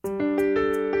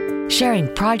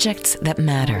sharing projects that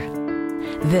matter.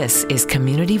 This is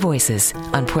Community Voices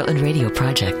on Portland Radio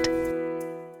Project.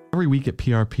 Every week at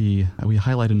PRP, we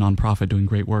highlight a nonprofit doing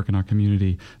great work in our community.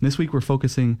 And this week, we're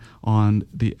focusing on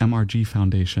the MRG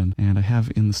Foundation. And I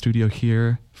have in the studio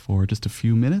here for just a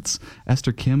few minutes,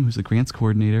 Esther Kim, who's the grants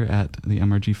coordinator at the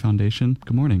MRG Foundation.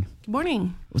 Good morning. Good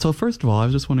morning. So first of all, I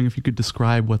was just wondering if you could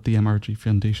describe what the MRG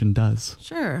Foundation does.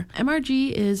 Sure.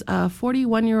 MRG is a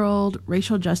 41-year-old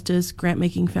racial justice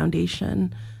grant-making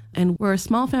foundation. And we're a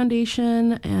small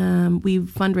foundation, and we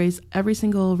fundraise every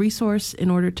single resource in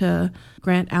order to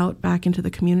grant out back into the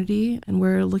community. And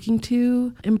we're looking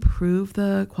to improve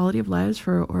the quality of lives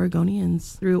for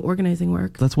Oregonians through organizing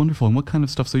work. That's wonderful. And what kind of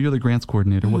stuff? So you're the grants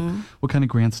coordinator. Mm-hmm. What kind of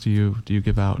grants do you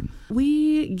give out?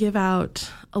 We give out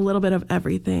a little bit of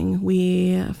everything.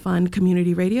 We fund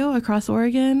community radio across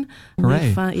Oregon. Hooray.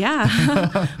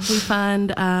 We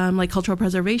fund like cultural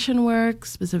preservation work,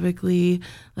 specifically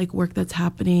like work that's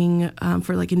happening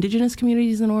for like indigenous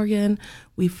communities in Oregon.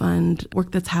 We fund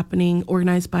work that's happening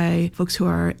organized by folks who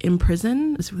are in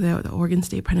prison, specifically the Oregon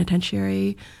State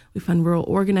Penitentiary. We fund rural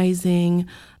organizing,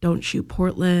 Don't Shoot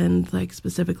Portland, like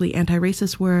specifically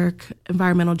anti-racist work,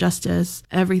 environmental justice,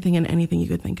 everything and anything you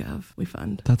could think of, we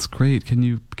fund. That's great. Can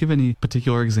you give any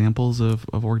particular examples of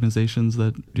organizations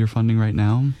that you're funding right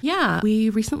now? Yeah. We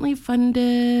recently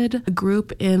funded a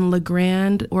group in La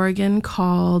Grande, Oregon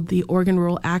called the Oregon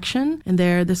Rural Action. And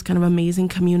they're this kind of amazing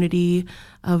community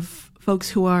of folks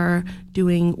who are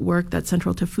doing work that's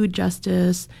central to food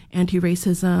justice,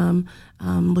 anti-racism,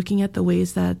 looking at the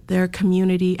ways that their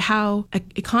community, how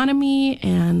economy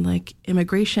and like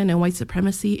immigration and white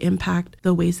supremacy impact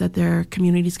the ways that their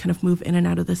communities kind of move in and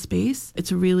out of the space. They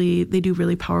do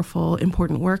really powerful,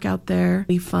 important work out there.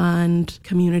 We fund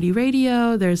community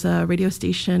radio. There's a radio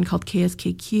station called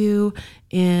KSKQ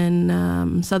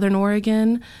in Southern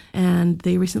Oregon, and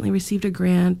they recently received a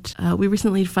grant. We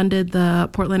recently funded the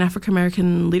Portland African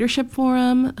American Leadership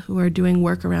Forum, who are doing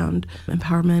work around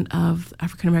empowerment of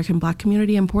African American Black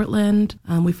community in Portland.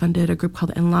 We funded a group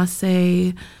called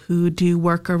Enlace, who do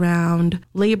work around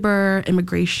labor,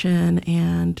 immigration,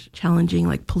 and challenging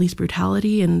like police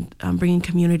brutality and bringing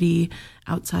community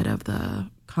outside of the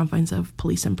confines of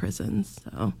police and prisons.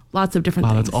 So lots of different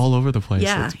things. Wow, that's all over the place.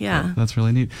 Yeah. That's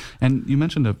really neat. And you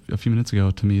mentioned a few minutes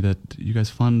ago to me that you guys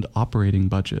fund operating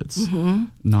budgets, mm-hmm.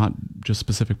 not just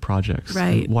specific projects.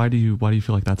 Right. And why do you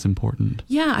feel like that's important?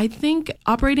 Yeah, I think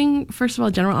first of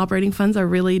all, general operating funds are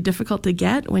really difficult to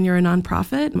get when you're a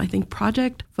nonprofit. I think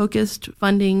project-focused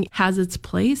funding has its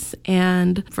place.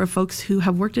 And for folks who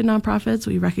have worked in nonprofits,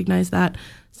 we recognize that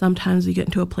sometimes we get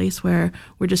into a place where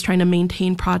we're just trying to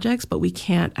maintain projects, but we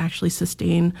can't actually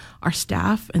sustain our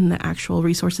staff and the actual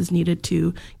resources needed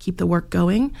to keep the work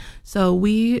going. So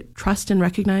we trust and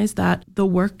recognize that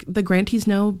the grantees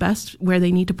know best where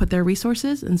they need to put their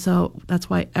resources. And so that's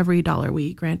why every dollar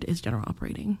we grant is general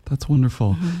operating. That's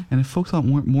wonderful. Mm-hmm. And if folks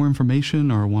want more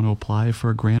information or want to apply for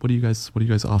a grant, what do you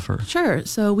guys offer? Sure.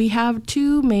 So we have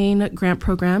two main grant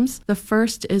programs. The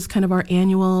first is kind of our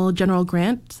annual general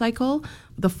grant cycle,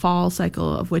 the fall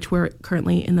cycle of which we're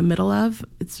currently in the middle of.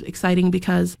 It's exciting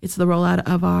because it's the rollout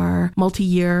of our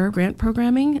multi-year grant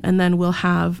programming, and then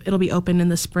it'll be open in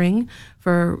the spring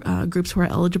for groups who are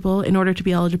eligible. In order to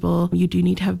be eligible, you do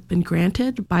need to have been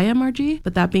granted by MRG.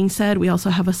 But that being said, we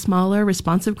also have a smaller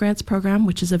responsive grants program,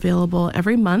 which is available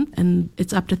every month, and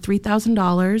it's up to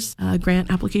 $3,000.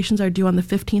 Grant applications are due on the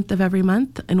 15th of every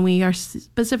month, and we are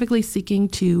specifically seeking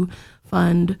to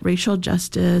fund racial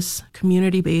justice,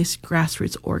 community-based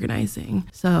grassroots organizing.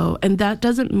 So, and that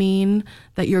doesn't mean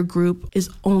that your group it's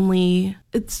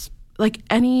like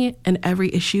any and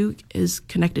every issue is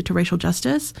connected to racial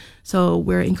justice. So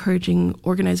we're encouraging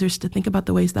organizers to think about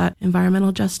the ways that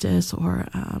environmental justice or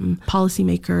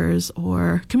policymakers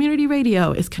or community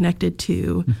radio is connected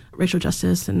to racial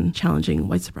justice and challenging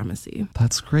white supremacy.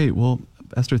 That's great. Well,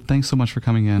 Esther, thanks so much for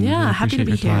coming in. Yeah, really happy to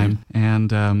be your time. here.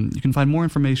 And you can find more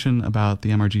information about the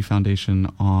MRG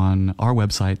Foundation on our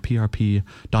website,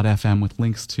 prp.fm, with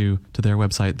links to their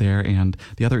website there and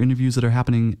the other interviews that are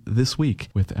happening this week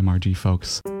with MRG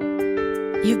folks.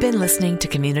 You've been listening to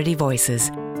Community Voices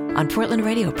on Portland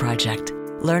Radio Project.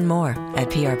 Learn more at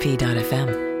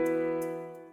prp.fm.